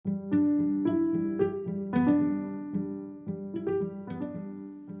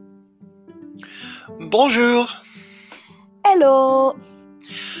Bonjour. Hello.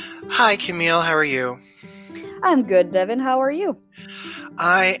 Hi, Camille. How are you? I'm good, Devin. How are you?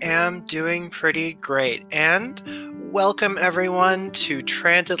 I am doing pretty great. And welcome, everyone, to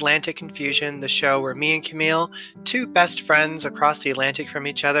Transatlantic Confusion, the show where me and Camille, two best friends across the Atlantic from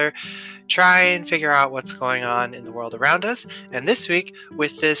each other, try and figure out what's going on in the world around us. And this week,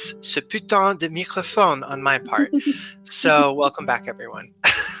 with this ce putain de microphone on my part. So, welcome back, everyone.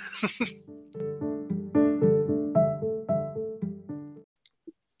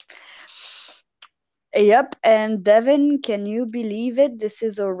 Yep, and Devin, can you believe it? This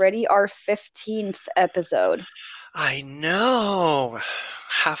is already our 15th episode. I know.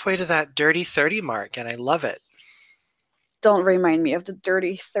 Halfway to that dirty 30 mark, and I love it. Don't remind me of the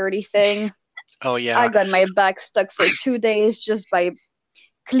dirty 30 thing. Oh, yeah. I got my back stuck for 2 days just by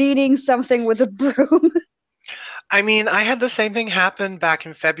cleaning something with a broom. I mean, I had the same thing happen back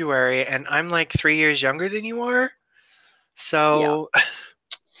in February, and I'm like 3 years younger than you are. So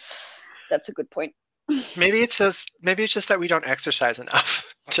That's a good point. maybe it's just that we don't exercise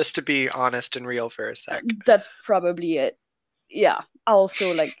enough, just to be honest and real for a sec. That's probably it. Yeah, I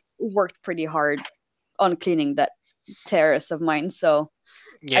also worked pretty hard on cleaning that terrace of mine, so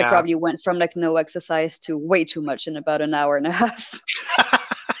I probably went from no exercise to way too much in about an hour and a half.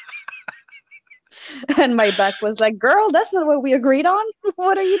 And my back was like, girl, that's not what we agreed on.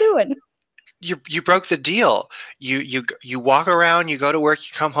 What are you doing? You broke the deal. You walk around, you go to work,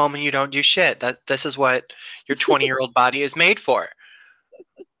 you come home, and you don't do shit. This is what your 20-year-old body is made for.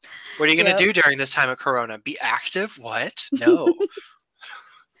 What are you going to do during this time of Corona? Be active? What? No.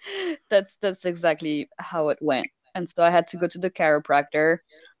 That's exactly how it went. And so I had to go to the chiropractor,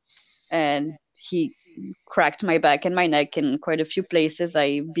 and he cracked my back and my neck in quite a few places.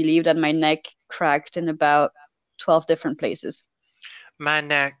 I believe that my neck cracked in about 12 different places. My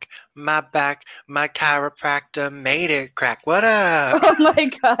neck, my back, my chiropractor made it crack. What up? Oh my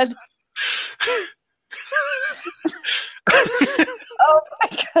God. Oh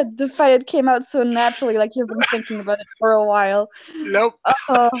my God, the fight came out so naturally, like you've been thinking about it for a while. Nope.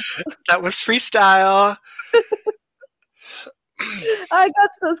 That was freestyle. I got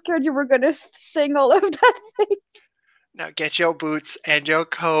so scared you were going to sing all of that thing. Now get your boots and your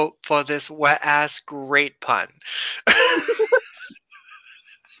coat for this wet-ass great pun.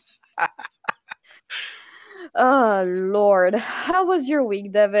 Oh, Lord. How was your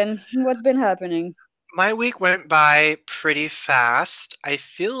week, Devin? What's been happening? My week went by pretty fast. I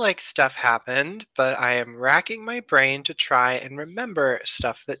feel like stuff happened, but I am racking my brain to try and remember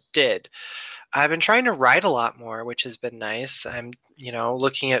stuff that did. I've been trying to write a lot more, which has been nice. I'm,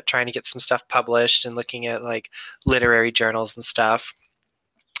 looking at trying to get some stuff published and looking at literary journals and stuff.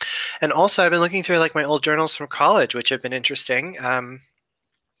 And also I've been looking through my old journals from college, which have been interesting.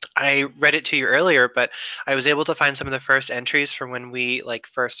 I read it to you earlier, but I was able to find some of the first entries from when we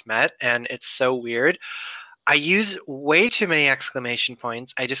first met, and it's so weird. I use way too many exclamation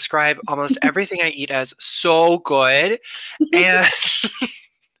points. I describe almost everything I eat as so good. And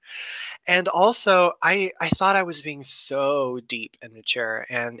and also I thought I was being so deep and mature,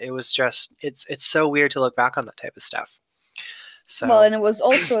 and it was just it's so weird to look back on that type of stuff. So well, and it was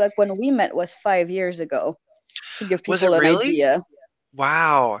also when we met was 5 years ago, to give people an idea.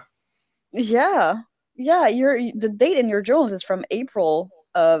 Wow. Yeah. The date in your journals is from April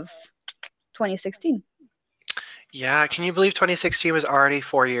of 2016. Yeah, can you believe 2016 was already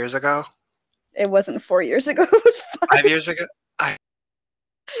 4 years ago? It wasn't 4 years ago, it was 5 years ago?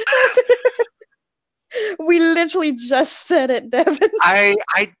 We literally just said it, Devin.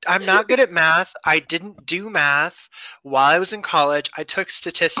 I'm not good at math. I didn't do math while I was in college. I took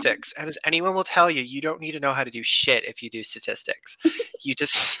statistics, and as anyone will tell you, you don't need to know how to do shit if you do statistics. You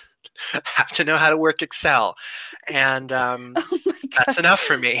just have to know how to work Excel, and that's enough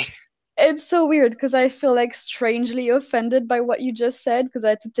for me. It's so weird because I feel strangely offended by what you just said because I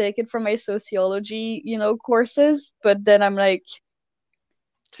had to take it from my sociology, courses. But then I'm like,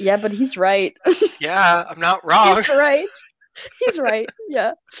 yeah, but he's right. Yeah, I'm not wrong. He's right. He's right.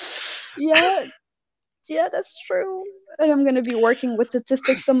 Yeah. Yeah. Yeah, that's true. And I'm going to be working with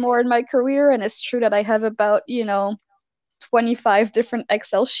statistics some more in my career. And it's true that I have about, 25 different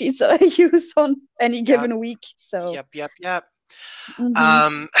Excel sheets that I use on any given week. So. Yep.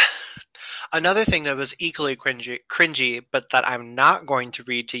 Mm-hmm. Another thing that was equally cringy, but that I'm not going to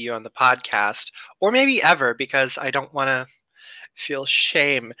read to you on the podcast, or maybe ever, because I don't want to feel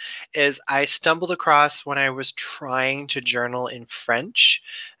shame, is I stumbled across when I was trying to journal in French.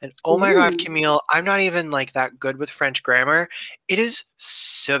 And oh my God, Camille, I'm not even that good with French grammar. It is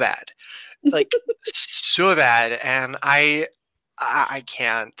so bad. So bad. And I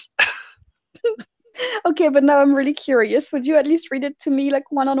can't. Okay, but now I'm really curious. Would you at least read it to me,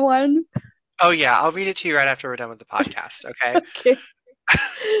 like one-on-one? Oh yeah, I'll read it to you right after we're done with the podcast. Okay. Okay.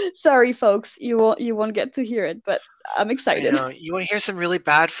 Sorry, folks, you won't get to hear it, but I'm I excited. know. You want to hear some really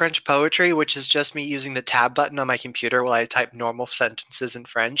bad French poetry, which is just me using the tab button on my computer while I type normal sentences in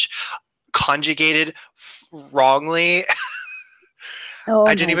French, conjugated wrongly. Oh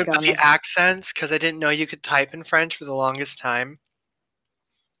I didn't my even put the God. accents because I didn't know you could type in French for the longest time.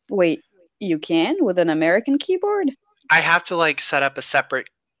 Wait, you can with an American keyboard? I have to like set up a separate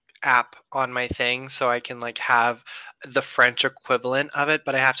app on my thing so I can like have the French equivalent of it,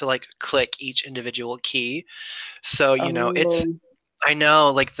 but I have to like click each individual key. So, it's Oh. I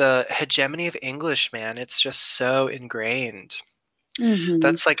know like the hegemony of English, man, it's just so ingrained. Mm-hmm.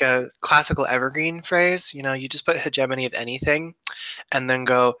 That's like a classical evergreen phrase. You just put hegemony of anything and then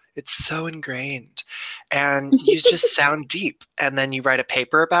go, it's so ingrained. And you just sound deep. And then you write a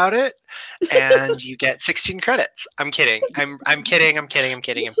paper about it and you get 16 credits. I'm kidding. I'm kidding. I'm kidding. I'm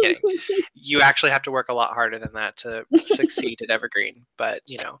kidding. I'm kidding. You actually have to work a lot harder than that to succeed at evergreen. But,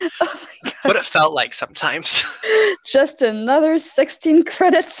 Oh my it's what God. it felt like sometimes. Just another 16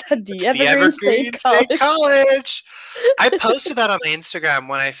 credits at the It's the Evergreen State Evergreen State College. College. I posted that on my Instagram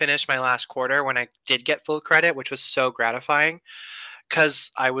when I finished my last quarter when I did get full credit, which was so gratifying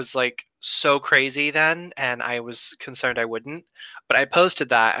because I was like so crazy then and I was concerned I wouldn't. But I posted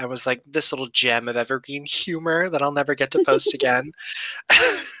that. I was like, this little gem of evergreen humor that I'll never get to post again.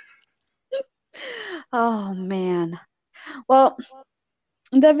 Oh man. Well,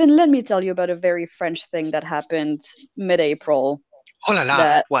 Devin, let me tell you about a very French thing that happened mid-April Oh la la.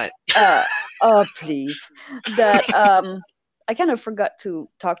 that What? uh oh please. That I kind of forgot to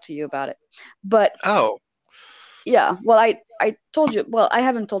talk to you about it. But Oh. yeah, well I told you, well, I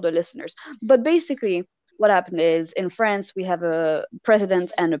haven't told the listeners. But basically what happened is in France we have a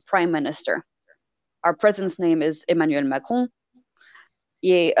president and a prime minister. Our president's name is Emmanuel Macron.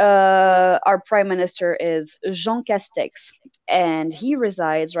 Yeah, our prime minister is Jean Castex, and he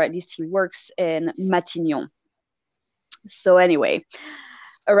resides, or at least he works in Matignon. So anyway,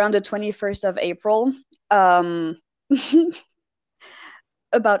 around the 21st of April, um,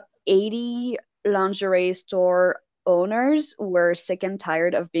 about 80 lingerie store owners were sick and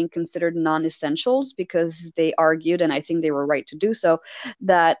tired of being considered non-essentials because they argued, and I think they were right to do so,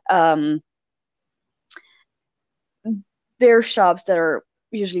 that their shops that are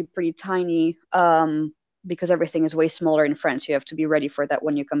usually pretty tiny, because everything is way smaller in France. You have to be ready for that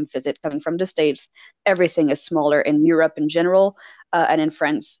when you come visit. Coming from the States, everything is smaller in Europe in general, and in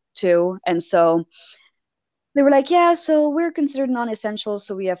France too. And so they were like, yeah, so we're considered non-essential,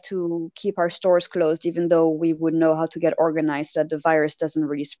 so we have to keep our stores closed, even though we would know how to get organized so that the virus doesn't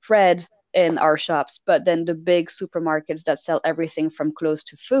really spread in our shops. But then the big supermarkets that sell everything from clothes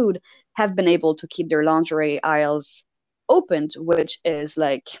to food have been able to keep their lingerie aisles opened, which is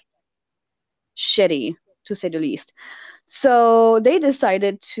like shitty to say the least. So they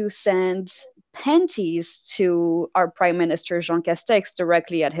decided to send panties to our Prime Minister Jean Castex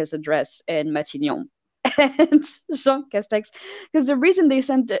directly at his address in Matignon. And Jean Castex, because the reason they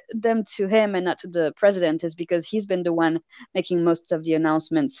sent them to him and not to the president is because he's been the one making most of the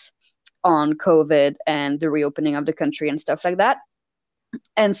announcements on COVID and the reopening of the country and stuff like that.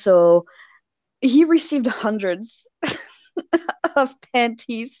 And so he received hundreds of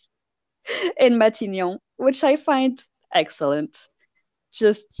panties in Matignon, which I find excellent.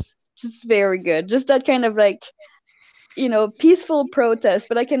 Just very good. Just that kind of like, peaceful protest,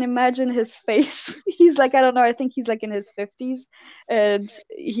 but I can imagine his face. He's like, I don't know, I think he's like in his 50s, and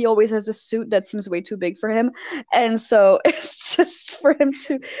he always has a suit that seems way too big for him. And so it's just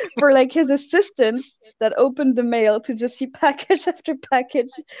for like his assistants that opened the mail to just see package after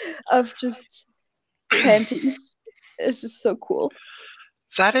package of just panties. It's just so cool.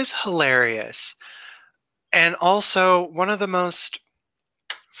 That is hilarious. And also one of the most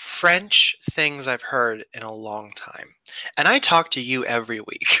French things I've heard in a long time. And I talk to you every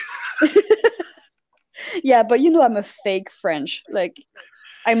week. Yeah, but I'm a fake French. Like,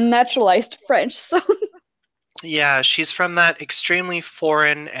 I'm naturalized French, so. Yeah, she's from that extremely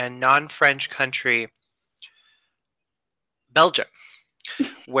foreign and non-French country, Belgium,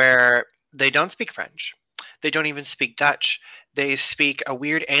 where they don't speak French. They don't even speak Dutch. They speak a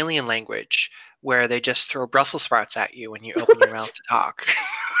weird alien language where they just throw Brussels sprouts at you when you open your mouth to talk.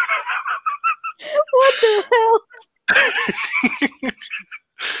 What the hell?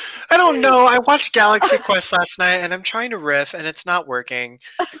 I don't know. I watched Galaxy Quest last night and I'm trying to riff and it's not working.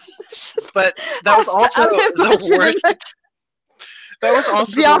 But that was also the worst. That was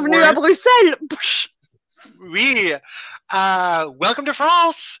also Bienvenue the à worst. Bruxelles. Oui. Welcome to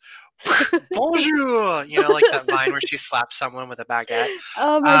France. Bonjour! Like that vine where she slaps someone with a baguette.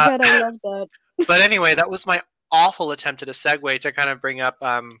 Oh my Uh, God, I love that. but anyway, that was my awful attempt at a segue to kind of bring up.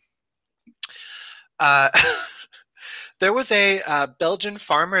 Uh, there was a Belgian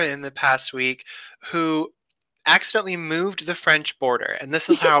farmer in the past week who accidentally moved the French border, and this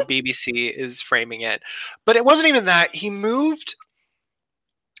is how BBC is framing it. But it wasn't even that. He The moved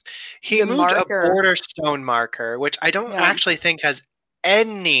a marker. border stone marker, which I don't Yeah. actually think has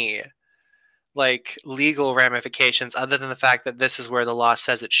any like legal ramifications other than the fact that this is where the law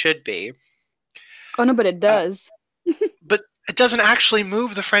says it should be. Oh no, but it Uh, does. but it doesn't actually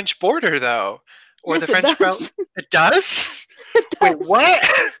move the French border, though, or the Yes, it French. does. It does. It Wait, does.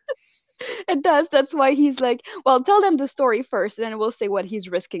 what? It does. That's why he's like, well, tell them the story first, and then we'll say what he's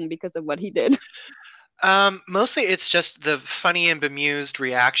risking because of what he did. Mostly, it's just the funny and bemused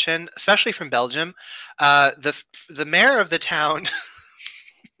reaction, especially from Belgium. The mayor of the town.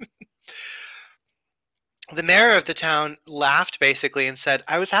 The mayor of the town laughed basically and said,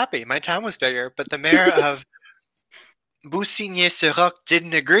 "I was happy. My town was bigger." But the mayor of Bousigny-sur-Roc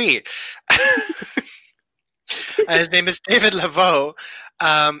didn't agree. His name is David Laveau.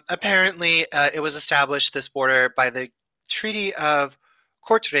 Apparently, it was established, this border, by the Treaty of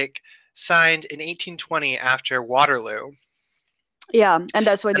Kortrijk, signed in 1820 after Waterloo. Yeah, and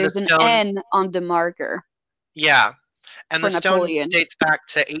that's why And the there's an stone, N on the marker yeah, and for the stone Napoleon. dates back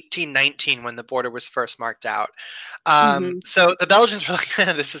to 1819 when the border was first marked out. Hmm. So the Belgians were like,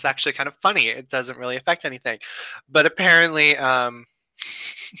 "This is actually kind of funny. It doesn't really affect anything," but apparently,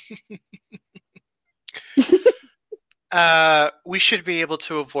 we should be able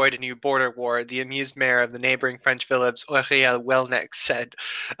to avoid a new border war, the amused mayor of the neighboring French village, Auriel Wellneck, said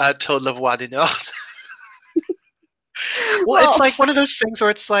to La Voix du Nord. Well, it's Well, like one of those things where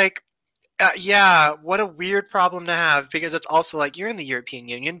it's like, yeah, what a weird problem to have, because it's also like, you're in the European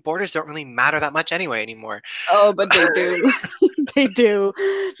Union. Borders don't really matter that much anyway anymore. oh, but they do. They do.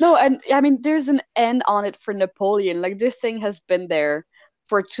 No, and I mean, there's an N on it for Napoleon. Like, this thing has been there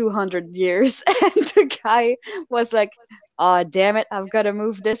for 200 years. And the guy was like, oh, damn it, I've got to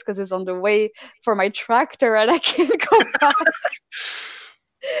move this because it's on the way for my tractor and I can't go back.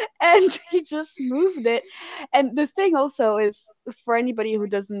 And he just moved it. And the thing also is, for anybody who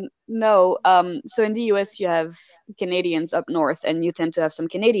doesn't know, so in the US you have Canadians up north, and you tend to have some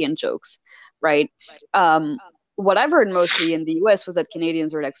Canadian jokes, right? Um, what I've heard mostly in the US was that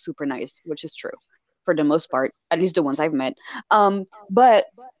Canadians are like super nice, which is true for the most part, at least the ones I've met. But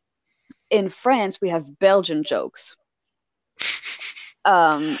in France we have Belgian jokes.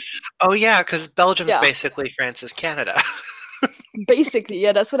 Oh yeah, because Belgium's Yeah. basically France's Canada. Basically,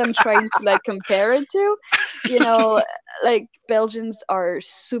 yeah, that's what I'm trying to like compare it to. You know, like Belgians are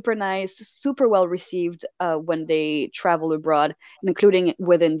super nice, super well received when they travel abroad, including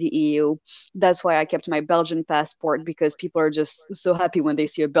within the EU. That's why I kept my Belgian passport, because people are just so happy when they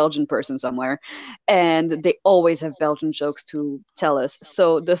see a Belgian person somewhere, and they always have Belgian jokes to tell us.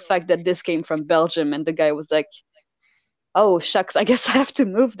 So the fact that this came from Belgium and the guy was like, oh shucks, I guess I have to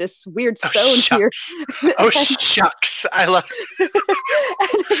move this weird Oh stone here. shucks. Oh shucks. I love. And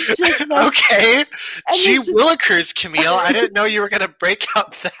it's just like, Okay. and Gee it's just willikers, Camille. I didn't know you were gonna break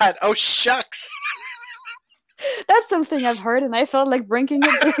up that. Oh shucks. that's something I've heard, and I felt like bringing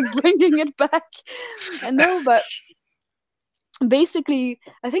it back. And no, but basically,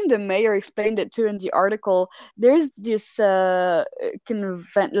 I think the mayor explained it too in the article. There's this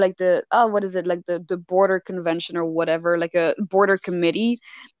convent, like the, oh, what is it, like the border convention or whatever, like a border committee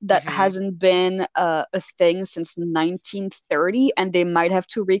that Mm-hmm. hasn't been a thing since 1930, and they might have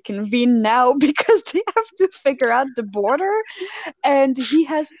to reconvene now because they have to figure out the border, and he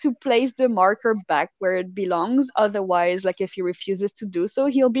has to place the marker back where it belongs. Otherwise, like, if he refuses to do so,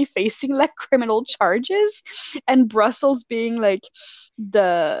 he'll be facing like criminal charges. And Brussels being like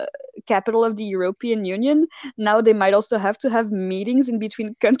the capital of the European Union, now they might also have to have meetings in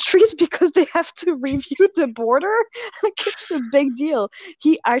between countries because they have to review the border. Like, it's a big deal.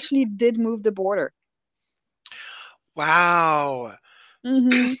 He actually did move the border. Wow.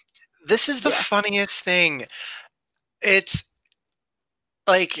 Mm-hmm. This is the Yeah. funniest thing. It's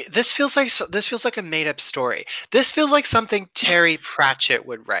like this feels like a made up story. This feels like something Terry Pratchett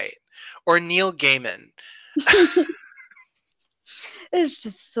would write or Neil Gaiman. It's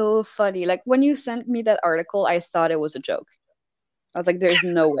just so funny. Like, when you sent me that article, I thought it was a joke. I was like, there's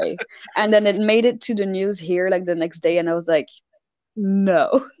no way. And then it made it to the news here like the next day, and I was like,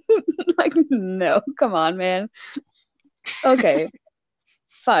 no. Like, no, come on, man. Okay,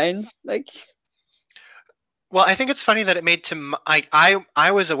 fine. Like, Well, I think it's funny that it made to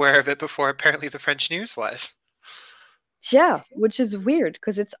I was aware of it before apparently the French news was. Yeah, which is weird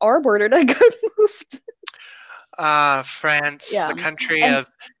because it's our border that got moved. France, Yeah. the country And of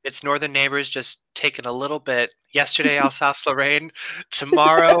its northern neighbors, just taken a little bit. Yesterday, Alsace-Lorraine.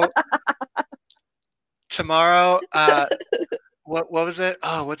 Tomorrow, tomorrow, what was it?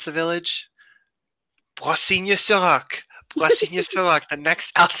 Oh, what's the village? Boisigny-sur-Roc. Boisigny-sur-Roc, the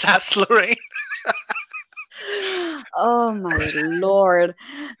next Alsace-Lorraine. oh my Lord.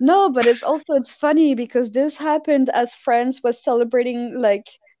 No, but it's funny because this happened as France was celebrating, like,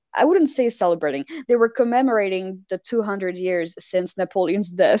 I wouldn't say celebrating. They were commemorating the 200 years since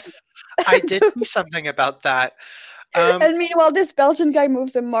Napoleon's death. I did see something about that. And meanwhile, this Belgian guy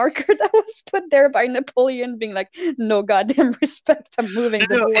moves a marker that was put there by Napoleon, being like, no goddamn respect, I'm moving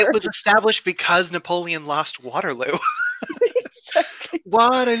the No, it border. was established because Napoleon lost Waterloo. Exactly.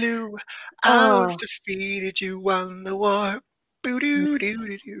 Waterloo, I was Oh, defeated, you won the war. Boo doo doo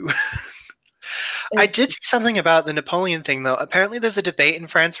doo doo. I it's did see something about the Napoleon thing, though. Apparently, there's a debate in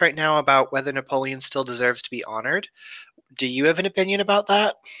France right now about whether Napoleon still deserves to be honored. Do you have an opinion about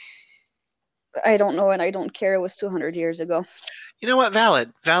that? I don't know and I don't care. It was 200 years ago. You know what?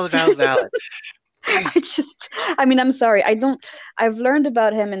 Valid. Valid, valid, valid. I just, I mean, I'm sorry. I've learned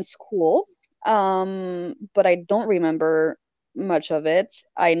about him in school, but I don't remember much of it.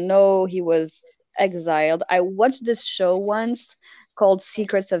 I know he was exiled. I watched this show once called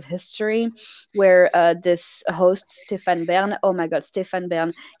Secrets of History, where this host, Stéphane Bern, oh my God, Stéphane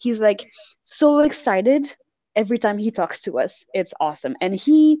Bern, he's like so excited every time he talks to us. It's awesome. And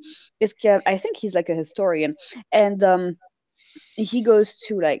he is, I think he's like a historian. And he goes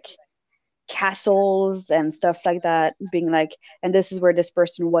to like castles and stuff like that, being like, and this is where this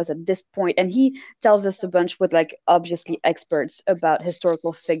person was at this point, and he tells us a bunch with like obviously experts about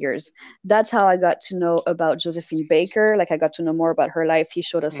historical figures. That's how I got to know about Josephine Baker. Like I got to know more about her life. He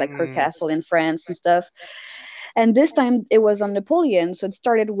showed us like her Mm, castle in France and stuff. And this time it was on Napoleon, so it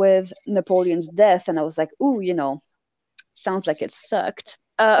started with Napoleon's death, and I was like, ooh, sounds like it sucked.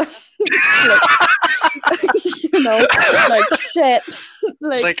 Like, like shit.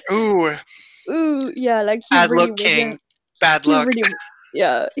 Like, like, ooh, ooh, yeah, like he bad really luck, wasn't. King. Bad He luck. really,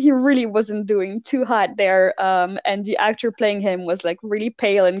 yeah, he really wasn't doing too hot there. And the actor playing him was like really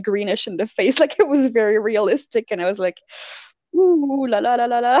pale and greenish in the face, like it was very realistic. And I was like, ooh, la la la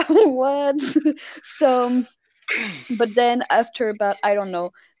la la, what? So, but then after about, I don't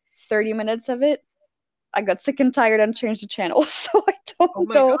know, 30 minutes of it, I got sick and tired and changed the channel. So I Oh don't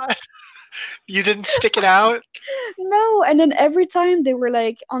my know. god. You didn't stick it out? No, and then every time they were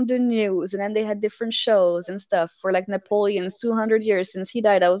like on the news, and then they had different shows and stuff for like Napoleon's 200 years since he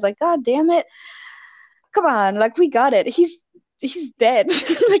died. I was like, God damn it. Come on, like we got it. He's dead.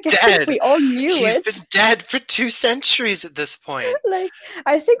 He's Like I think dead. we all knew He's it. been dead for 2 centuries at this point. Like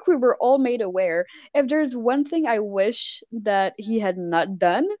I think we were all made aware. If there's one thing I wish that he had not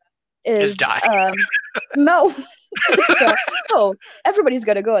done Is is die. no, it's no, everybody's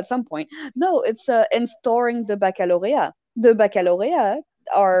got to go at some point. No, it's installing the baccalaureate. The baccalaureate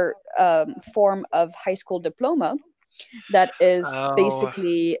are form of high school diploma that is Oh.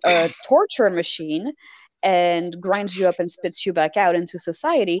 basically a torture machine and grinds you up and spits you back out into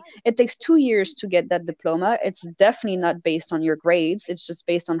society. It takes 2 years to get that diploma. It's definitely not based on your grades. It's just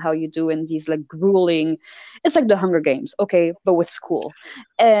based on how you do in these like grueling. It's like the Hunger Games, okay, but with school.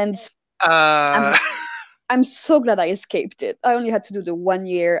 And I'm Uh, I'm so glad I escaped it. I only had to do the 1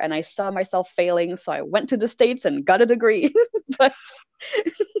 year, and I saw myself failing, so I went to the States and got a degree. But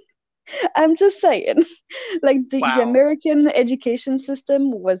I'm just saying, like the wow. American education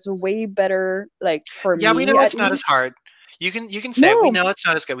system was way better, like for Yeah, we me know at it's not as least. hard. You can say it. We No, know it's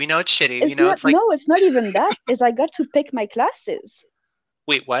not as good. We know it's shitty. We it's know not. it's like, No, it's not even that. Is I got to pick my classes.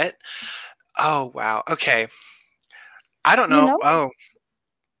 wait, what? Oh, wow. Okay. I don't You know. know? Oh,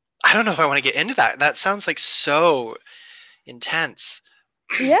 I don't know if I want to get into that. That sounds like so intense.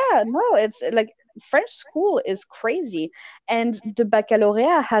 Yeah. No, it's like French school is crazy, and the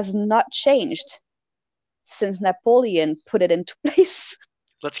baccalaureate has not changed since Napoleon put it into place.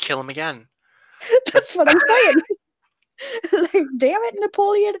 Let's kill him again. That's Let's what I'm saying. Like, damn it,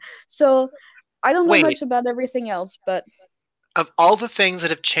 Napoleon. So I don't know wait. much about everything else, but Of all the things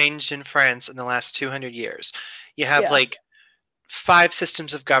that have changed in France in the last 200 years, you have yeah, like 5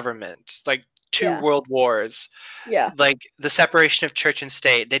 systems of government, like 2 yeah, world wars, yeah, like the separation of church and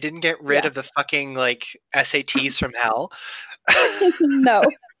state. They didn't get rid yeah. of the fucking like SATs from hell. No,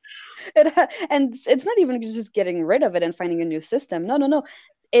 and it's not even just getting rid of it and finding a new system. No, no, no.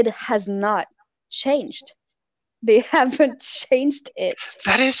 It has not changed. They haven't changed it.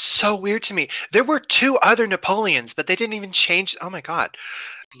 That is so weird to me. There were 2 other Napoleons, but they didn't even change. Oh my God.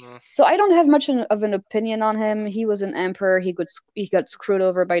 So I don't have much of an opinion on him. He was an emperor. He got screwed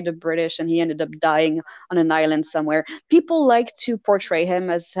over by the British, and he ended up dying on an island somewhere. People like to portray him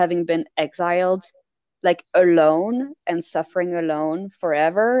as having been exiled, like alone and suffering alone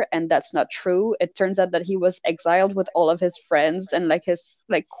forever, and that's not true. It turns out that he was exiled with all of his friends and like his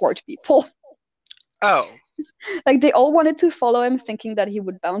like court people. Oh. Like they all wanted to follow him, thinking that he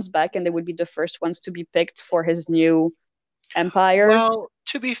would bounce back and they would be the first ones to be picked for his new empire. Well,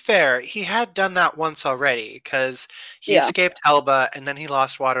 to be fair, he had done that once already because he escaped Elba and then he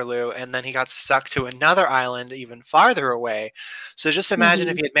lost Waterloo and then he got stuck to another island even farther away. So just imagine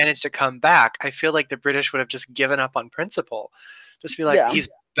if he had managed to come back. I feel like the British would have just given up on principle. Just be like, he's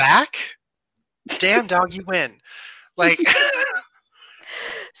back? Damn, dog, you win. Like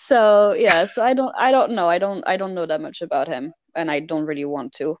So I don't know. I don't know that much about him, and I don't really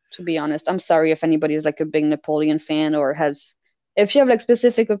want to be honest. I'm sorry if anybody is like a big Napoleon fan or has. If you have like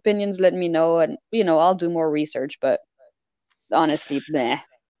specific opinions, let me know, and I'll do more research. But honestly, nah.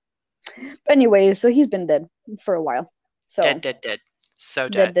 But anyway, so he's been dead for a while. So dead. So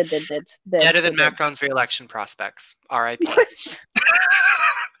dead. Dead. Deader than Macron's re-election prospects. R.I.P.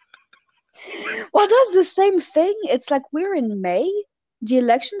 Well, that's the same thing. It's like we're in May. The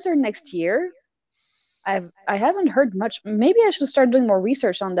elections are next year. I haven't heard much. Maybe I should start doing more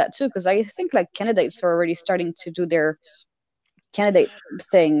research on that too, because I think like candidates are already starting to do their candidate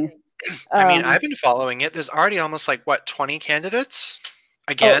thing. I mean, I've been following it. There's already almost like 20 candidates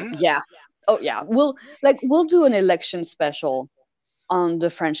again. Oh yeah. We'll do an election special on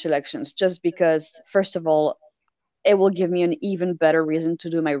the French elections, just because first of all, it will give me an even better reason to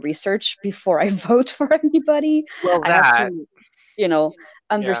do my research before I vote for anybody. Well, I have to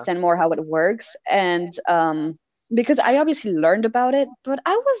understand more how it works, and because I obviously learned about it, but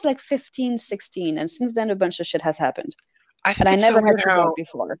I was like 15, 16, and since then a bunch of shit has happened. And I never had to vote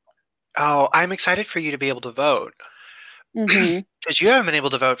before. Oh, I'm excited for you to be able to vote. Because you haven't been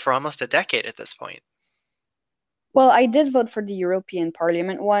able to vote for almost a decade at this point. Well, I did vote for the European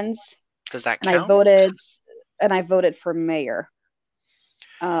Parliament once. Does that count? And I voted for mayor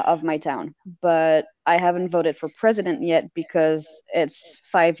of my town, but I haven't voted for president yet because it's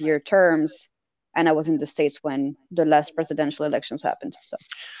 5-year terms, and I was in the States when the last presidential elections happened. So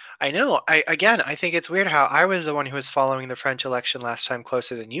I know. I think it's weird how I was the one who was following the French election last time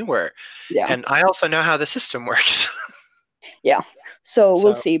closer than you were. Yeah. And I also know how the system works. Yeah. So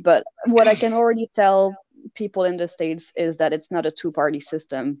we'll see. But what I can already tell people in the States is that it's not a 2-party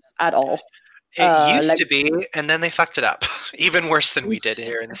system at all. It used to be, and then they fucked it up even worse than we did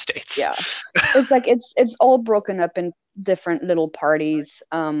here in the States. Yeah. It's like it's all broken up in different little parties,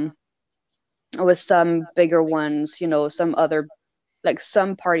 with some bigger ones, some other, like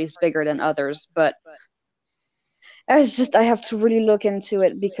some parties bigger than others. But I have to really look into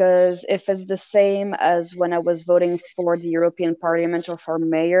it, because if it's the same as when I was voting for the European Parliament or for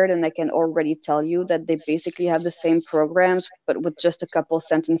mayor, then I can already tell you that they basically have the same programs, but with just a couple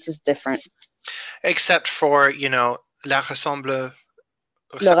sentences different. Except for, Le Rassemblement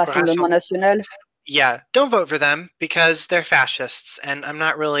National. Yeah, don't vote for them because they're fascists, and I'm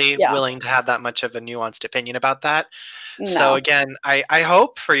not really willing to have that much of a nuanced opinion about that. No. So again, I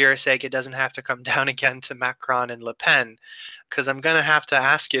hope for your sake it doesn't have to come down again to Macron and Le Pen, because I'm going to have to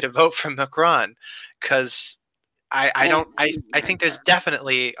ask you to vote for Macron, because I think there's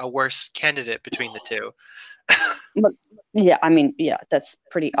definitely a worse candidate between the two. But, that's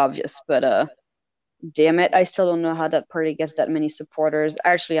pretty obvious, but damn it, I still don't know how that party gets that many supporters.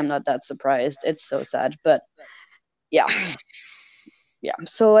 Actually, I'm not that surprised. It's so sad, but yeah.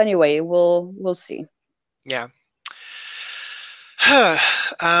 So anyway, we'll see. Yeah.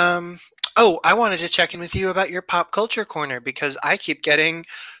 I wanted to check in with you about your pop culture corner, because I keep getting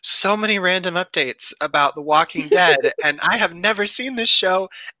so many random updates about The Walking Dead, and I have never seen this show,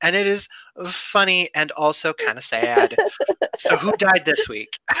 and it is funny and also kind of sad. So who died this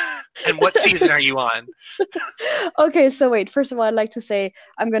week? And what season are you on? Okay, so wait. First of all, I'd like to say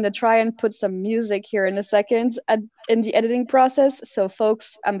I'm going to try and put some music here in a second in the editing process. So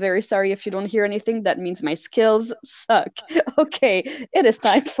folks, I'm very sorry if you don't hear anything. That means my skills suck. Okay, it is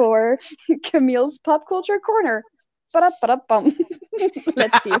time for Camille's Pop Culture Corner. Ba-da-ba-da-bum.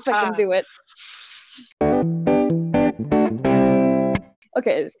 Let's see if I can do it.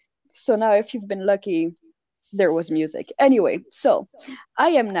 Okay, so now if you've been lucky, there was music. Anyway, so I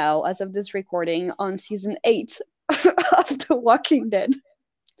am now, as of this recording, on season 8 of The Walking Dead.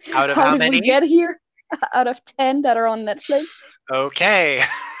 Out of how many? Did we get here? Out of 10 that are on Netflix. Okay.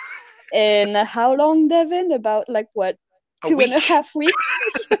 In how long, Devin? About like what, A two and a week. half weeks?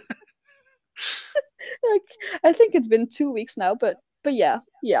 Like I think it's been 2 weeks now, but yeah,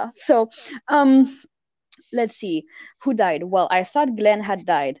 yeah. So um let's see who died. Well, I thought Glenn had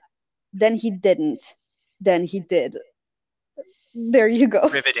died. Then he didn't. Then he did. There you go.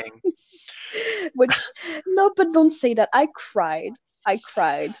 Riveting. Which, no, but don't say that. I cried. I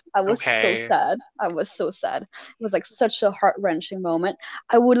cried. I was so Okay. sad. I was so sad. It was like such a heart-wrenching moment.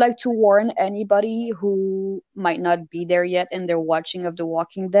 I would like to warn anybody who might not be there yet in their watching of The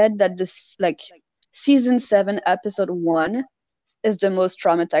Walking Dead that this, like, season 7, episode 1 is the most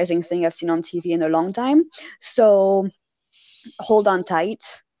traumatizing thing I've seen on TV in a long time. So hold on tight.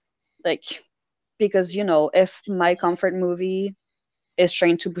 Like, because, if my comfort movie is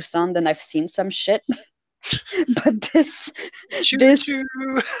Train to Busan, then I've seen some shit. But Choo this, choo.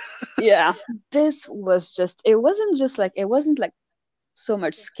 yeah, this was just, it wasn't like so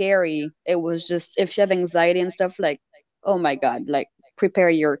much scary. It was just, if you have anxiety and stuff, like, oh my God, like, prepare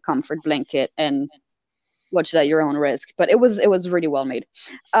your comfort blanket and watch it at your own risk. But it was really well made.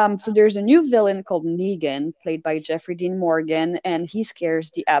 So there's a new villain called Negan, played by Jeffrey Dean Morgan, and he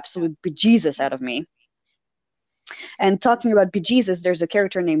scares the absolute bejesus out of me. And talking about bejesus, there's a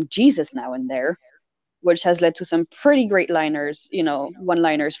character named Jesus now in there, which has led to some pretty great liners, one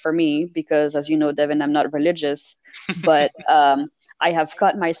liners for me, because as you know, Devin, I'm not religious, but I have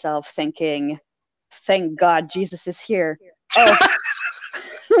caught myself thinking, thank God Jesus is here. Oh,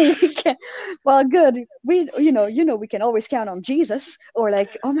 we can, well, good. We can always count on Jesus. Or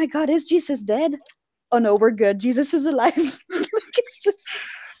like, oh my God, is Jesus dead? Oh no, we're good. Jesus is alive. Like, it's just,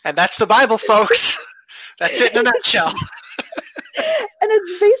 And that's the Bible, folks. That's it in a nutshell. and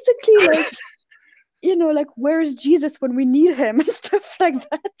it's basically like, like, where's Jesus when we need him and stuff like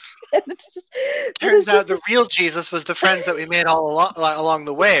that. And it's just, but Turns it's out just the real Jesus was the friends that we made all along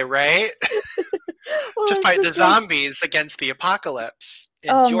the way, right? To well, it's fight the just like, zombies against the apocalypse in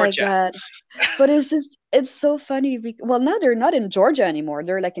oh my Georgia. God. But it's so funny. Well, now they're not in Georgia anymore.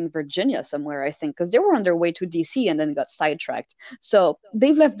 They're like in Virginia somewhere, I think, because they were on their way to DC and then got sidetracked. So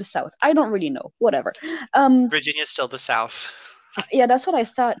they've left the South. I don't really know. Whatever. Um, Virginia's still the South. yeah, that's what I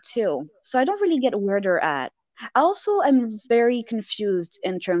thought too. So I don't really get where they're at. Also, I'm very confused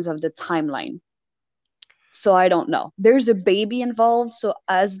in terms of the timeline. So I don't know. There's a baby involved. So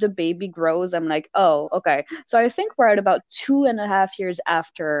as the baby grows, I'm like, oh, okay. So I think we're at about 2.5 years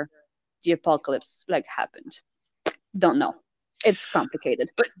after the apocalypse like happened. Don't know. It's complicated.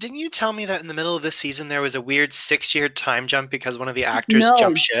 But didn't you tell me that in the middle of the season there was a weird 6-year time jump because one of the actors jumped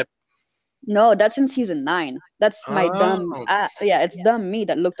No, ship? no, that's in season 9. That's my dumb. Oh, Yeah, it's dumb me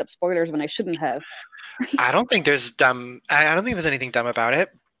that looked up spoilers when I shouldn't have. I don't think there's dumb. I don't think there's anything dumb about it.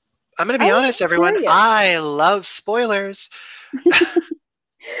 I'm gonna I be was honest, just everyone. curious. I love spoilers.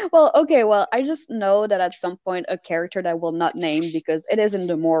 Well, okay, well, I just know that at some point a character that I will not name because it is in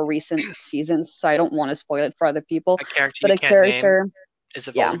the more recent seasons, so I don't want to spoil it for other people. A character But you a can't name character, is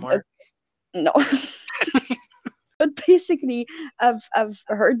a yeah, Voldemort. no. But basically, I've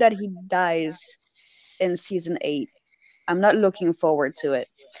heard that he dies in season 8. I'm not looking forward to it.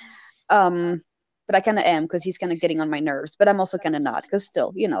 Um, but I kind of am because he's kind of getting on my nerves. But I'm also kind of not because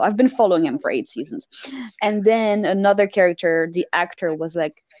still, I've been following him for 8 seasons. And then another character, the actor was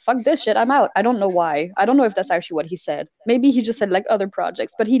like, "Fuck this shit, I'm out." I don't know why. I don't know if that's actually what he said. Maybe he just said like other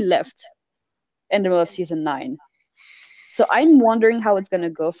projects, but he left in the middle of season 9. So I'm wondering how it's gonna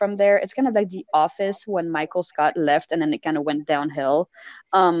go from there. It's kind of like The Office when Michael Scott left, and then it kind of went downhill.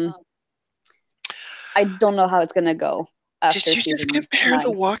 Um, I don't know how it's gonna go Did after you just season compare The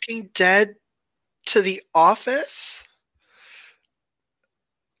 9. Walking Dead to The Office?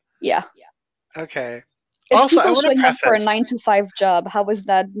 Yeah. Okay. It's Also, I people want to showing up for a preface. 9 to 5 job. How is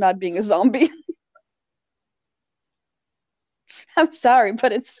that not being a zombie? I'm sorry,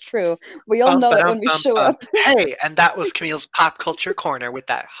 but it's true. We all Bum, know it ba-dum, when we bum, show bum. up. Hey, and that was Camille's Pop Culture Corner with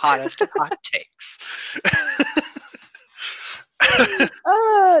that hottest of hot takes.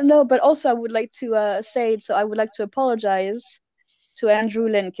 No, but also I would like to say, so I would like to apologize to Andrew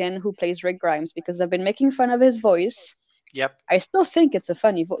Lincoln, who plays Rick Grimes, because I've been making fun of his voice. Yep. I still think it's a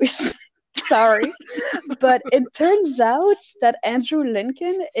funny voice. Sorry. But it turns out that Andrew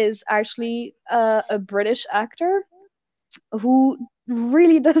Lincoln is actually a British actor who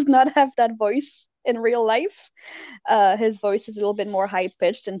really does not have that voice in real life. His voice is a little bit more high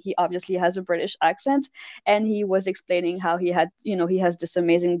pitched, and he obviously has a British accent. And he was explaining how he has this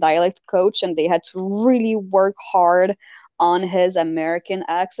amazing dialect coach, and they had to really work hard on his American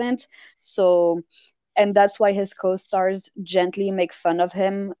accent. So And that's why his co-stars gently make fun of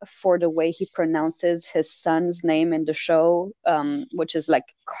him for the way he pronounces his son's name in the show, which is like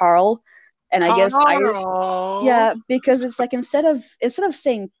Carl. And I guess Irish, Carl. yeah, because it's like instead of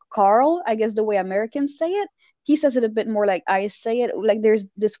saying Carl, I guess the way Americans say it, he says it a bit more like I say it. Like there's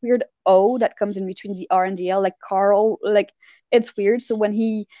this weird O that comes in between the R and the L, like Carl. Like it's weird. So when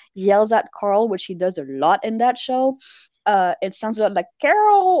he yells at Carl, which he does a lot in that show, it sounds a lot like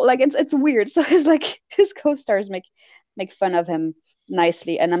Carol. Like it's weird. So it's like his co-stars make fun of him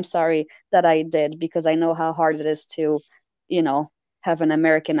nicely. And I'm sorry that I did, because I know how hard it is to, you know, have an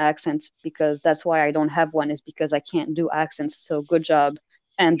American accent, because that's why I don't have one, is because I can't do accents. So good job,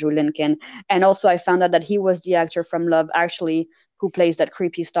 Andrew Lincoln. And also I found out that he was the actor from Love Actually who plays that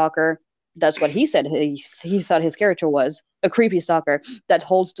creepy stalker. That's what he said he thought his character was, a creepy stalker that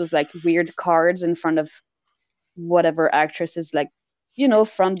holds those like weird cards in front of whatever actress is like,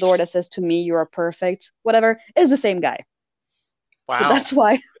 front door that says to me, you are perfect, whatever, is the same guy. So Wow. that's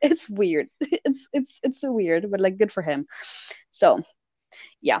why it's weird. It's so weird, but like good for him. So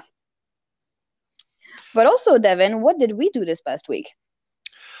yeah. But also, Devin, what did we do this past week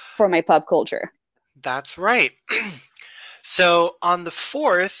for my pop culture? That's right. So on the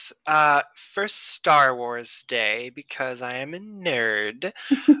 4th, first Star Wars Day, because I am a nerd,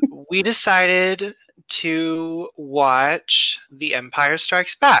 we decided to watch The Empire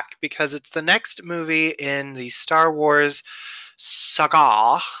Strikes Back because it's the next movie in the Star Wars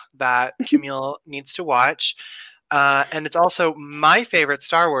saga that Camille needs to watch. And it's also my favorite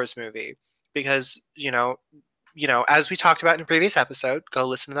Star Wars movie because, as we talked about in a previous episode, go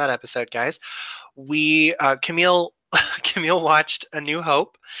listen to that episode, guys. Camille Camille watched A New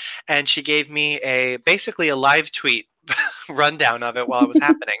Hope, and she gave me basically a live tweet rundown of it while it was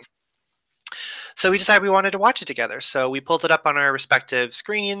happening. So we decided we wanted to watch it together. So we pulled it up on our respective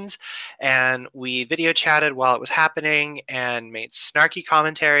screens and we video chatted while it was happening and made snarky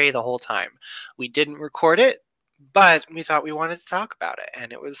commentary the whole time. We didn't record it, but we thought we wanted to talk about it,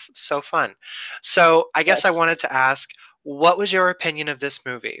 and it was so fun. So I guess I Yes. wanted to ask, what was your opinion of this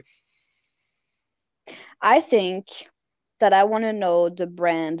movie? I think that I want to know the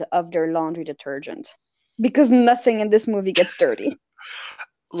brand of their laundry detergent, because nothing in this movie gets dirty.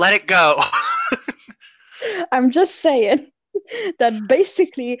 Let it go. I'm just saying that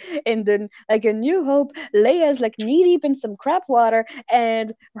basically in the like A New Hope, Leia's like knee deep in some crap water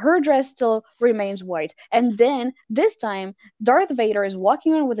and her dress still remains white. And then this time Darth Vader is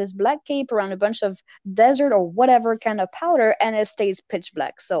walking around with his black cape around a bunch of desert or whatever kind of powder, and it stays pitch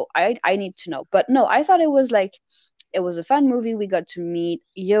black. So I need to know. But no, I thought it was a fun movie. We got to meet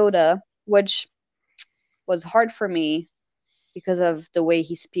Yoda, which was hard for me because of the way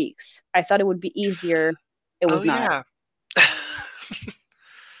he speaks. I thought it would be easier. It Oh was not. yeah.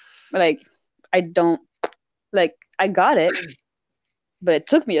 Like I don't like I got it, but it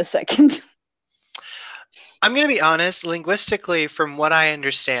took me a second. I'm going to be honest, linguistically, from what I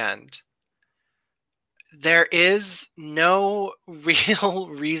understand, there is no real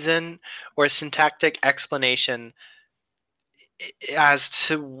reason or syntactic explanation as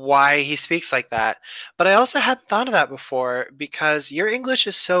to why he speaks like that. But I also hadn't thought of that before because your English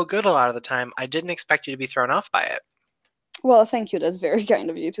is so good a lot of the time. I didn't expect you to be thrown off by it. Well, thank you. That's very kind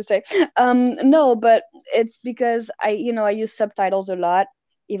of you to say. No, but it's because I use subtitles a lot,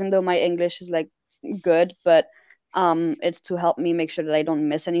 even though my English is like good, but it's to help me make sure that I don't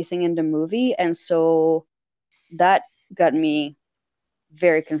miss anything in the movie. And so that got me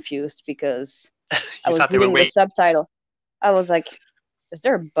very confused because I You was thought they would reading the wait. subtitle. I was like, is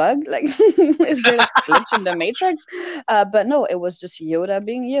there a bug? Like, is there like a glitch in the Matrix? But no, it was just Yoda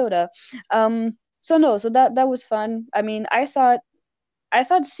being Yoda. So no, so that was fun. I mean, I thought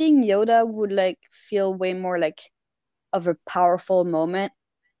seeing Yoda would like feel way more like of a powerful moment.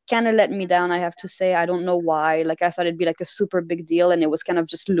 Kind of let me down, I have to say. I don't know why. Like, I thought it'd be like a super big deal, and it was kind of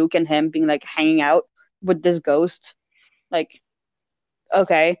just Luke and him being like hanging out with this ghost. Like,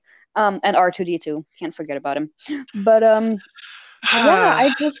 okay. And R2D2, can't forget about him. But yeah,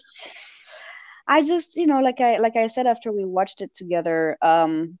 I just like I said after we watched it together,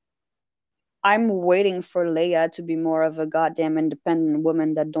 I'm waiting for Leia to be more of a goddamn independent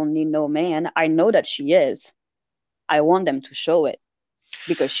woman that don't need no man. I know that she is. I want them to show it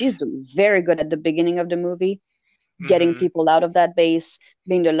because she's doing very good at the beginning of the movie, getting Hmm. people out of that base,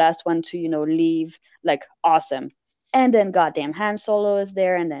 being the last one to, leave. Like awesome. And then goddamn Han Solo is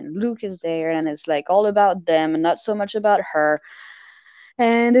there, and then Luke is there, and it's like all about them and not so much about her.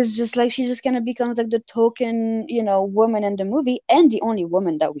 And it's just like she just kind of becomes like the token, woman in the movie, and the only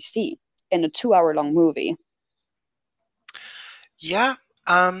woman that we see in a 2 hour long movie. Yeah.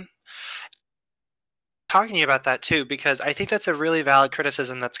 Um, talking to you about that too, because I think that's a really valid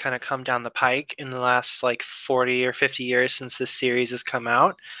criticism that's kind of come down the pike in the last like 40 or 50 years since this series has come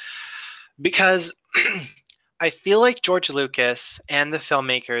out. Because I feel like George Lucas and the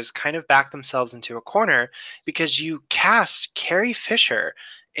filmmakers kind of backed themselves into a corner because you cast Carrie Fisher,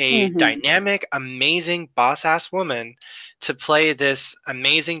 a Mm-hmm. dynamic, amazing boss ass woman, to play this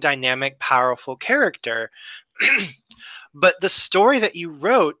amazing, dynamic, powerful character. But the story that you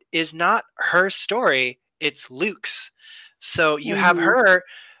wrote is not her story, it's Luke's. So you have Mm-hmm. her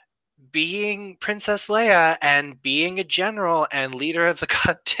being Princess Leia and being a general and leader of the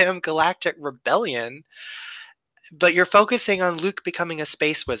goddamn galactic rebellion, but you're focusing on Luke becoming a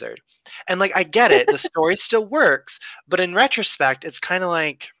space wizard. And like I get it, the story still works, but in retrospect, it's kind of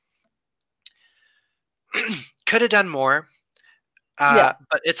like could have done more. Yeah,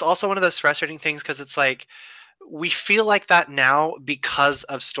 But it's also one of those frustrating things because it's like we feel like that now because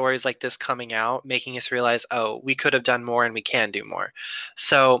of stories like this coming out, making us realize, oh, we could have done more and we can do more.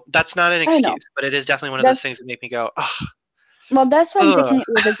 So that's not an I know. excuse, but it is definitely one of those That's things that make me go, oh, well, that's why I'm ugh. taking it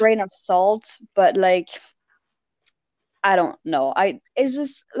with a grain of salt, but like I don't know. It's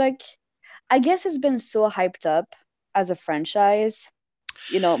just like I guess it's been so hyped up as a franchise,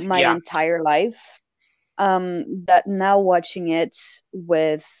 my Yeah, entire life, that now watching it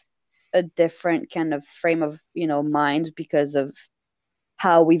with a different kind of frame of, mind because of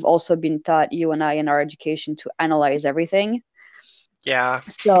how we've also been taught, you and I, in our education to analyze everything. yeah.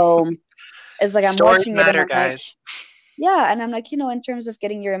 So it's like I'm Stories watching it and matter, I'm like, guys. yeah, and I'm like, in terms of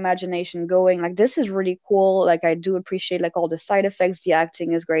getting your imagination going, like this is really cool. Like I do appreciate like all the side effects, the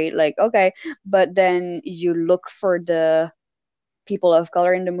acting is great. Like, okay, but then you look for the people of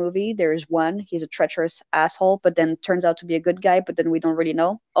color in the movie. There's one, he's a treacherous asshole, but then turns out to be a good guy, but then we don't really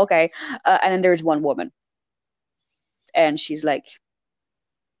know. Okay. And then there's one woman, and she's like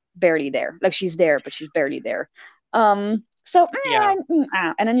barely there. Like she's there, but she's barely there. So, Yeah.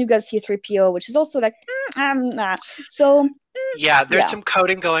 and then you got C3PO, which is also like, nah. So, Yeah, there's yeah. some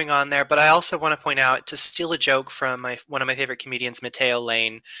coding going on there, but I also want to point out to steal a joke from one of my favorite comedians, Mateo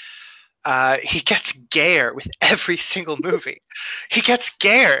Lane. He gets gayer with every single movie. He gets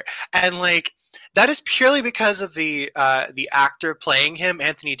gayer, and like that is purely because of the actor playing him,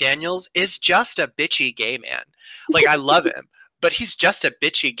 Anthony Daniels, is just a bitchy gay man. Like I love him, but he's just a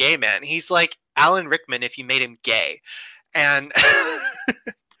bitchy gay man. He's like Alan Rickman if you made him gay, and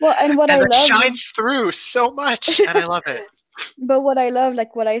Well, and what and I that love is, shines through so much, and I love it. but what I love,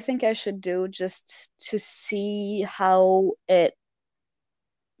 like what I think I should do just to see how it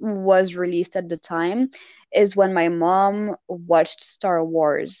was released at the time is when my mom watched Star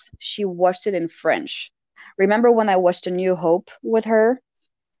Wars. She watched it in French. Remember when I watched A New Hope with her?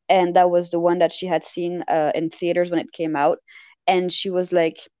 And that was the one that she had seen in theaters when it came out. And she was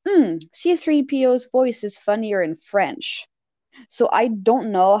like, C3PO's voice is funnier in French. So I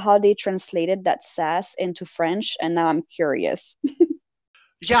don't know how they translated that sass into French, and now I'm curious.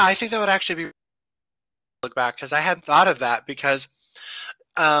 Yeah, I think that would actually be look back because I hadn't thought of that because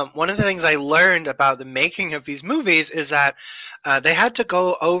one of the things I learned about the making of these movies is that they had to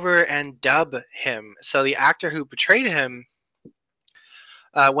go over and dub him. So the actor who portrayed him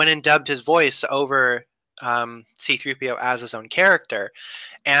went and dubbed his voice over C3PO as his own character.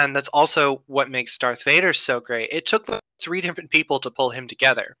 And that's also what makes Darth Vader so great. It took like, three different people to pull him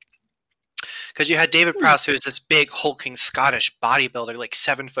together. Because you had David Hmm. Prowse, who's this big, hulking Scottish bodybuilder, like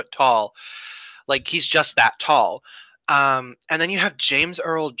 7 foot tall. Like, he's just that tall. And then you have James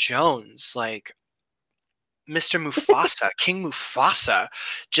Earl Jones, like Mr. Mufasa, King Mufasa,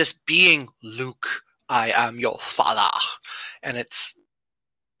 just being Luke, I am your father. And it's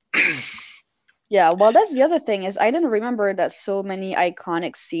Yeah, well, that's the other thing is I didn't remember that so many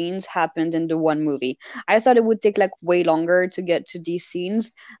iconic scenes happened in the one movie. I thought it would take like way longer to get to these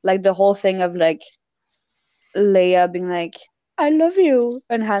scenes, like the whole thing of like Leia being like, "I love you,"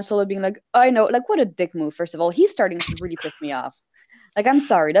 and Han Solo being like, "I know." Like, what a dick move! First of all, he's starting to really piss me off. Like, I'm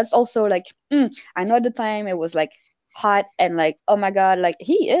sorry. That's also like, I know at the time it was like hot and like, oh my god, like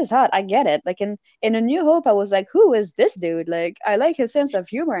he is hot. I get it. Like in A New Hope, I was like, who is this dude? Like, I like his sense of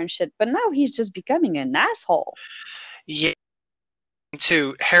humor and shit, but now he's just becoming an asshole. yeah,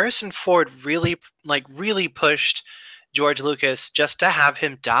 too. Harrison Ford really pushed George Lucas just to have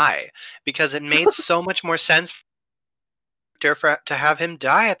him die because it made so much more sense to have him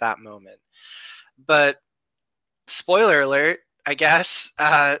die at that moment. But spoiler alert, I guess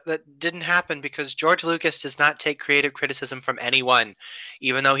that didn't happen because George Lucas does not take creative criticism from anyone,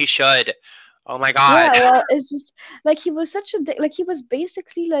 even though he should. Oh my god. Yeah, well, it's just like he was such a like he was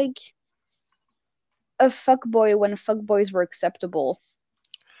basically like a fuckboy when fuckboys were acceptable.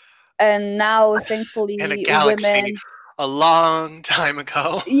 And now, in a thankfully, galaxy women, a long time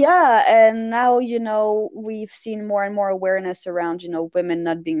ago. yeah, and now, we've seen more and more awareness around, women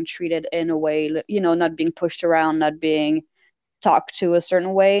not being treated in a way, not being pushed around, not being talked to a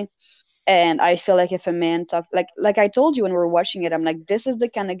certain way. And I feel like if a man talk like I told you when we were watching it, I'm like, this is the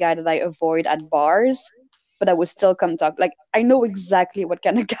kind of guy that I avoid at bars, but I would still come talk. Like, I know exactly what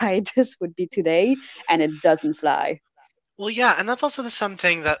kind of guy this would be today, and it doesn't fly. Well, yeah, and that's also the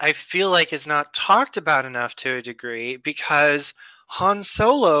something that I feel like is not talked about enough to a degree because Han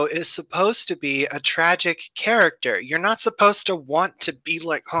Solo is supposed to be a tragic character. You're not supposed to want to be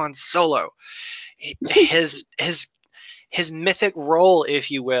like Han Solo. His mythic role, if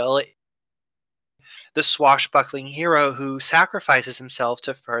you will, the swashbuckling hero who sacrifices himself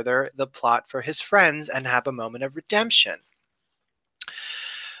to further the plot for his friends and have a moment of redemption.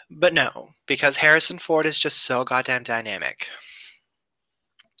 But no, because Harrison Ford is just so goddamn dynamic.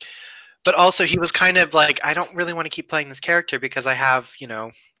 But also, he was kind of like, I don't really want to keep playing this character because I have,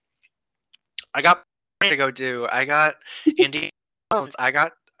 I got to go do. I got Indiana Jones. I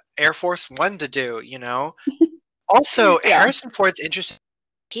got Air Force One to do. Also, Yeah. Harrison Ford's interesting.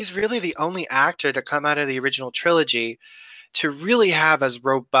 He's really the only actor to come out of the original trilogy to really have as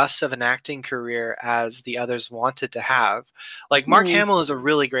robust of an acting career as the others wanted to have. Like, Mark Mm, Hamill is a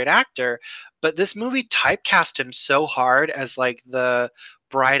really great actor, but this movie typecast him so hard as like the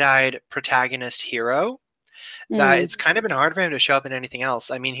bright-eyed protagonist hero that mm, it's kind of been hard for him to show up in anything else.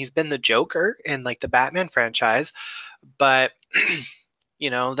 I mean, he's been the Joker in like the Batman franchise, but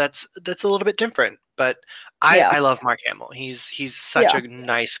that's a little bit different. But I yeah. I love Mark Hamill. He's such Yeah. a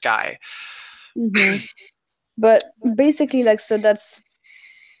nice guy. Hmm. But basically, like, so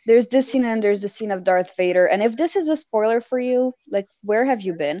there's this scene and there's the scene of Darth Vader. And if this is a spoiler for you, like, where have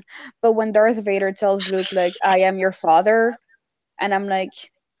you been? But when Darth Vader tells Luke, like, I am your father, and I'm like,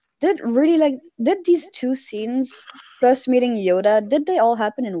 did these two scenes plus meeting Yoda, did they all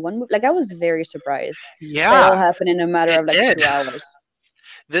happen in one movie? Like, I was very surprised that it all Yeah, happened in a matter it of like did. 2 hours.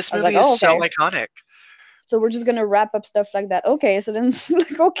 This I was like, movie is oh, so okay. iconic. So we're just gonna wrap up stuff like that. Okay, so then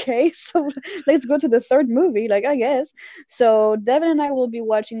like, okay, so let's go to the third movie, like, I guess. So Devin and I will be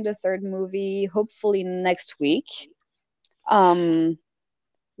watching the third movie hopefully next week. Um,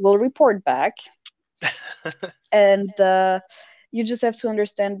 we'll report back, and you just have to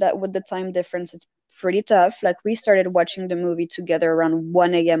understand that with the time difference, it's pretty tough. Like, we started watching the movie together around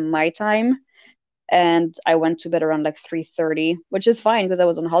 1 a.m. my time, and I went to bed around like 3:30, which is fine because I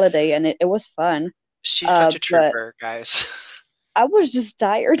was on holiday and it was fun. She's such a But trooper, guys. I was just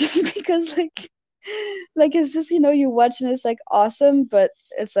tired because like it's just, you watch and it's like awesome, but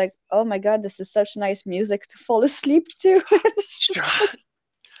it's like, oh my god, this is such nice music to fall asleep to. It's just John, like,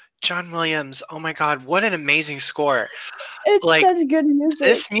 John Williams, oh my god, what an amazing score. it's Like, such good music.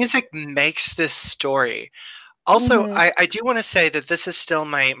 this music makes this story. Also, Hmm. I do want to say that this is still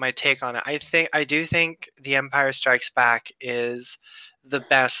my take on it. I do think The Empire Strikes Back is the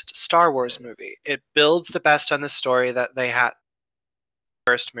best Star Wars movie. It builds the best on the story that they had in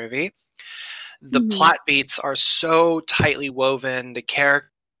the first movie. The Hmm. plot beats are so tightly woven, the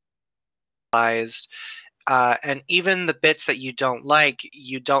characterized, and even the bits that you don't like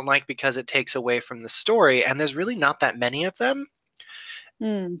because it takes away from the story, and there's really not that many of them.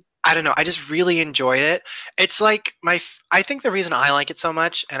 Mm. I don't know. I just really enjoyed it. It's like I think the reason I like it so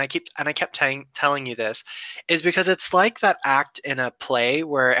much, and I kept telling you this, is because it's like that act in a play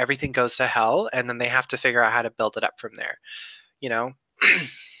where everything goes to hell, and then they have to figure out how to build it up from there. You know,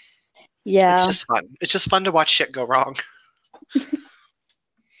 it's Yeah, just fun. It's just fun to watch shit go wrong.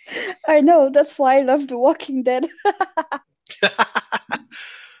 I know. That's why I love The Walking Dead.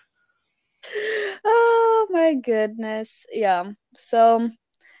 Oh my goodness. Yeah. So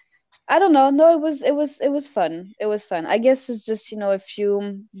I don't know. No, it was fun. It was fun. I guess it's just, if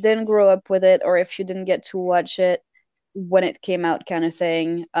you didn't grow up with it or if you didn't get to watch it when it came out kind of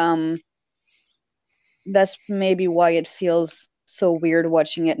thing. That's maybe why it feels so weird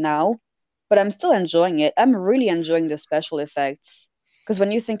watching it now. But I'm still enjoying it. I'm really enjoying the special effects. Because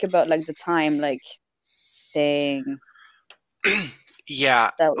when you think about like the time, like, dang,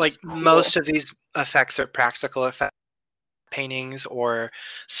 Yeah, that was like cool. most of these effects are practical effect paintings or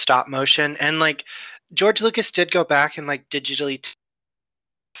stop motion, and like George Lucas did go back and like digitally,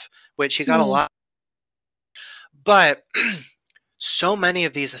 which he got a Hmm. lot, but so many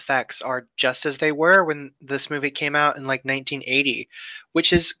of these effects are just as they were when this movie came out in like 1980,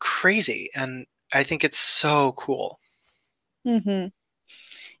 which is crazy, and I think it's so cool. Hmm.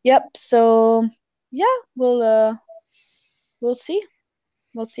 Yep. So yeah, we'll see.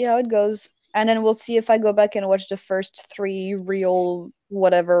 We'll see how it goes. And then we'll see if I go back and watch the first three real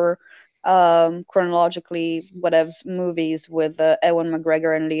whatever chronologically, whatevs movies with Ewan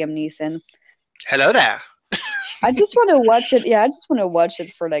McGregor and Liam Neeson. Hello there. I just want to watch it. Yeah, I just want to watch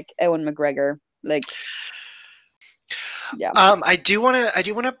it for like Ewan McGregor. Like, yeah. I do want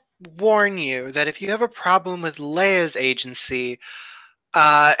to warn you that if you have a problem with Leia's agency,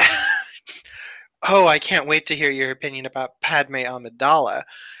 uh, oh, I can't wait to hear your opinion about Padme Amidala.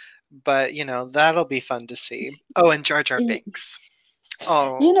 But that'll be fun to see. Oh, and Jar Jar Y- Binks. You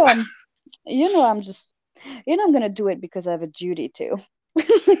Oh, know, I'm just, I'm gonna do it because I have a duty to.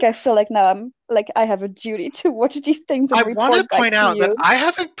 Like, I feel like now I'm like I have a duty to watch these things I and want to report back point to out that you. I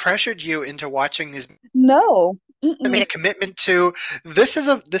haven't pressured you into watching these. No. I made Mm-mm. a commitment to. This is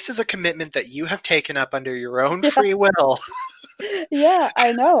a commitment that you have taken up under your own Yeah. free will. Yeah,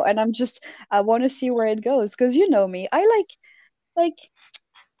 I know. And I want to see where it goes because you know me. Like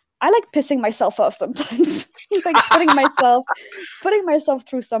I like pissing myself off sometimes. Like putting myself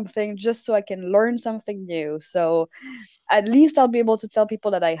through something just so I can learn something new. So at least I'll be able to tell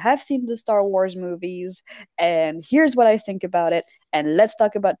people that I have seen the Star Wars movies and here's what I think about it. And let's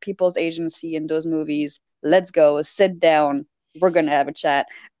talk about people's agency in those movies. Let's go, sit down. We're going to have a chat.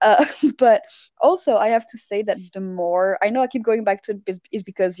 Uh, but also, I have to say that the more I know I keep going back to it is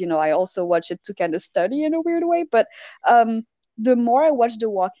because, I also watch it to kind of study in a weird way. But the more I watch The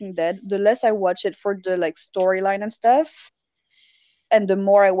Walking Dead, the less I watch it for the like storyline and stuff. And the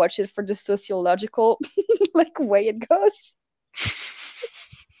more I watch it for the sociological like way it goes.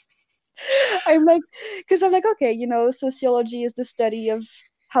 I'm like, because I'm like, okay, sociology is the study of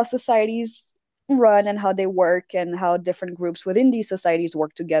how societies run and how they work and how different groups within these societies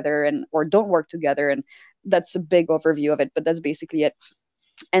work together and or don't work together. And that's a big overview of it, but that's basically it.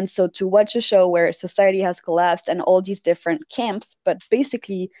 And so to watch a show where society has collapsed and all these different camps, but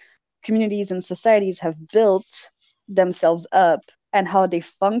basically communities and societies have built themselves up and how they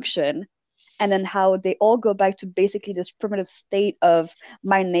function and then how they all go back to basically this primitive state of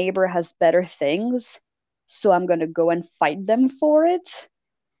my neighbor has better things, so I'm going to go and fight them for it.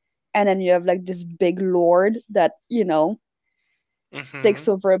 And then you have like this big lord that Hmm. takes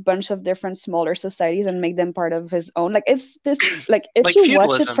over a bunch of different smaller societies and make them part of his own. Like it's this, like if Like you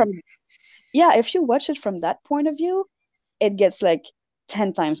watch it feudalism. from, yeah, if you watch it from that point of view, it gets like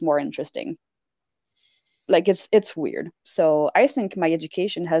 10 times more interesting. Like it's weird. So I think my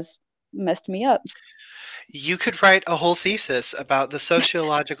education has messed me up. You could write a whole thesis about the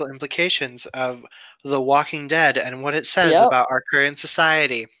sociological implications of The Walking Dead and what it says Yep. about our current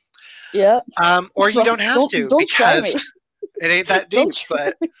society. Yep. Or you Well, don't have to don't try because me. it ain't that Don't deep.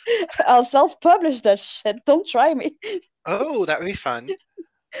 try But me. I'll self-publish that shit. Don't try me. oh, that would be fun.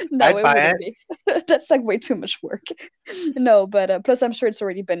 No, I'd it buy wouldn't it. be. That's like way too much work. No, but plus I'm sure it's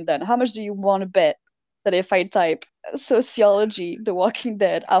already been done. How much do you want to bet that if I type sociology, The Walking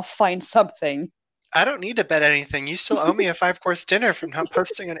Dead, I'll find something? I don't need to bet anything. You still owe me a 5-course dinner from not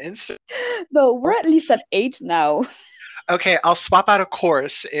posting on Insta. No, we're at least at 8 now. Okay, I'll swap out a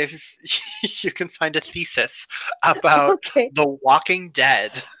course if you can find a thesis about Okay. The Walking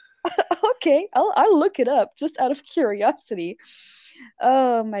Dead. Okay. I'll look it up just out of curiosity.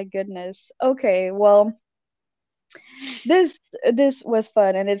 Oh my goodness. Okay, well, this this was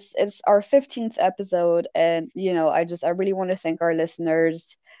fun and it's our 15th episode and I really want to thank our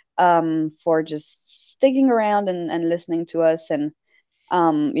listeners for just sticking around and listening to us and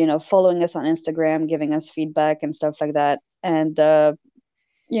following us on Instagram, giving us feedback and stuff like that. And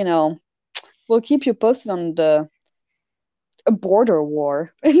you know we'll keep you posted on the a border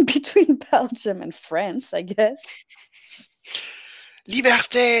war in between Belgium and France, I guess.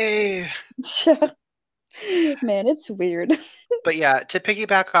 Liberté! Yeah. Man, it's weird. But yeah, to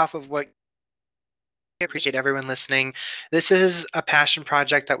piggyback off of what I appreciate everyone listening. This is a passion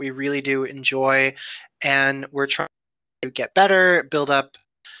project that we really do enjoy, and we're trying to get better, build up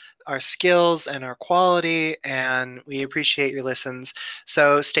our skills and our quality, and we appreciate your listens.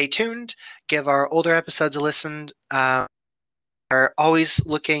 So stay tuned, give our older episodes a listen. We're always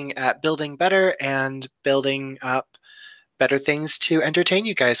looking at building better and building up better things to entertain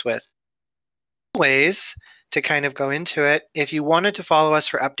you guys with. Ways to kind of go into it. If you wanted to follow us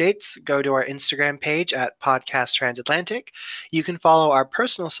for updates, go to our Instagram page at Podcast Transatlantic. You can follow our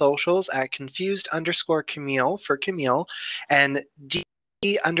personal socials at confused_Camille for Camille and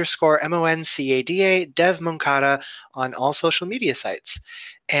D_MONCADA Dev Moncada on all social media sites.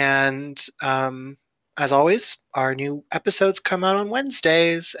 And as always, our new episodes come out on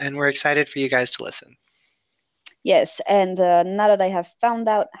Wednesdays, and we're excited for you guys to listen. Yes, and now that I have found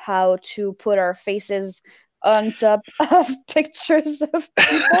out how to put our faces on top of pictures of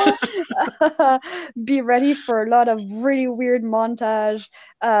people. Be ready for a lot of really weird montage.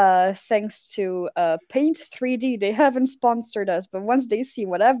 Thanks to Paint 3D. They haven't sponsored us, but once they see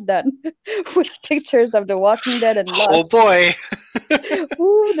what I've done with pictures of The Walking Dead and Oh Lost, boy.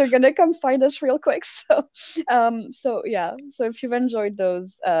 ooh, they're gonna come find us real quick. So yeah. So if you've enjoyed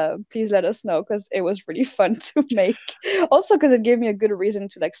those, please let us know because it was really fun to make. Also, because it gave me a good reason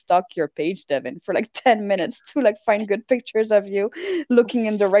to like stalk your page, Devin, for like 10 minutes to like find good pictures of you looking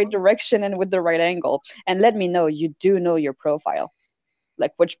in the right direction and with the right angle. And let me know you do know your profile,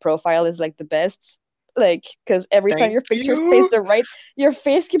 like which profile is like the best. Like, because every time Thank your picture faces you. the right, your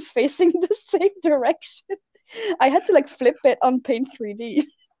face keeps facing the same direction. I had to like flip it on Paint 3D.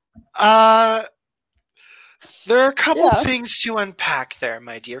 Uh, there are a couple Yeah. things to unpack there,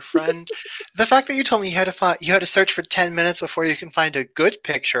 my dear friend. The fact that you told me you had to search for 10 minutes before you can find a good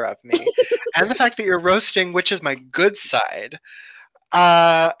picture of me, and the fact that you're roasting which is my good side.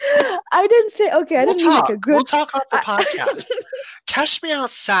 Uh, I didn't say okay. I we'll didn't mean like talk. a We'll good. talk off the I, podcast. Catch me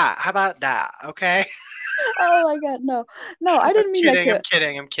outside. How about that? Okay. oh my god, no, no. I I'm didn't mean like kidding. I'm a.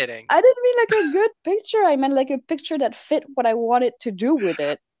 kidding. I'm kidding. I didn't mean like a good picture. I meant like a picture that fit what I wanted to do with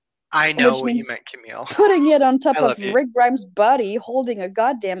it, I know which what you means meant, Camille. putting it on top I of love you. Rick Grimes' body holding a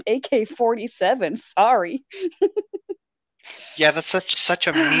goddamn AK-47. Sorry. Yeah, that's such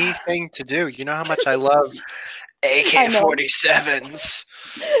a me thing to do. You know how much I love I know. AK-47s.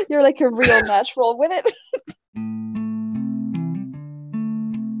 You're like a real natural with it.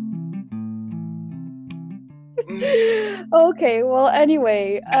 Okay, well,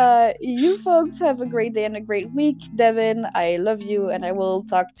 anyway, you folks have a great day and a great week. Devin, I love you and I will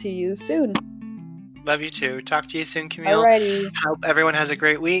talk to you soon. Love you too. Talk to you soon, Camille. Alrighty. Hope everyone has a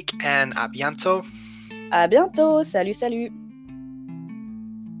great week and a bientôt. À bientôt. Salut, salut.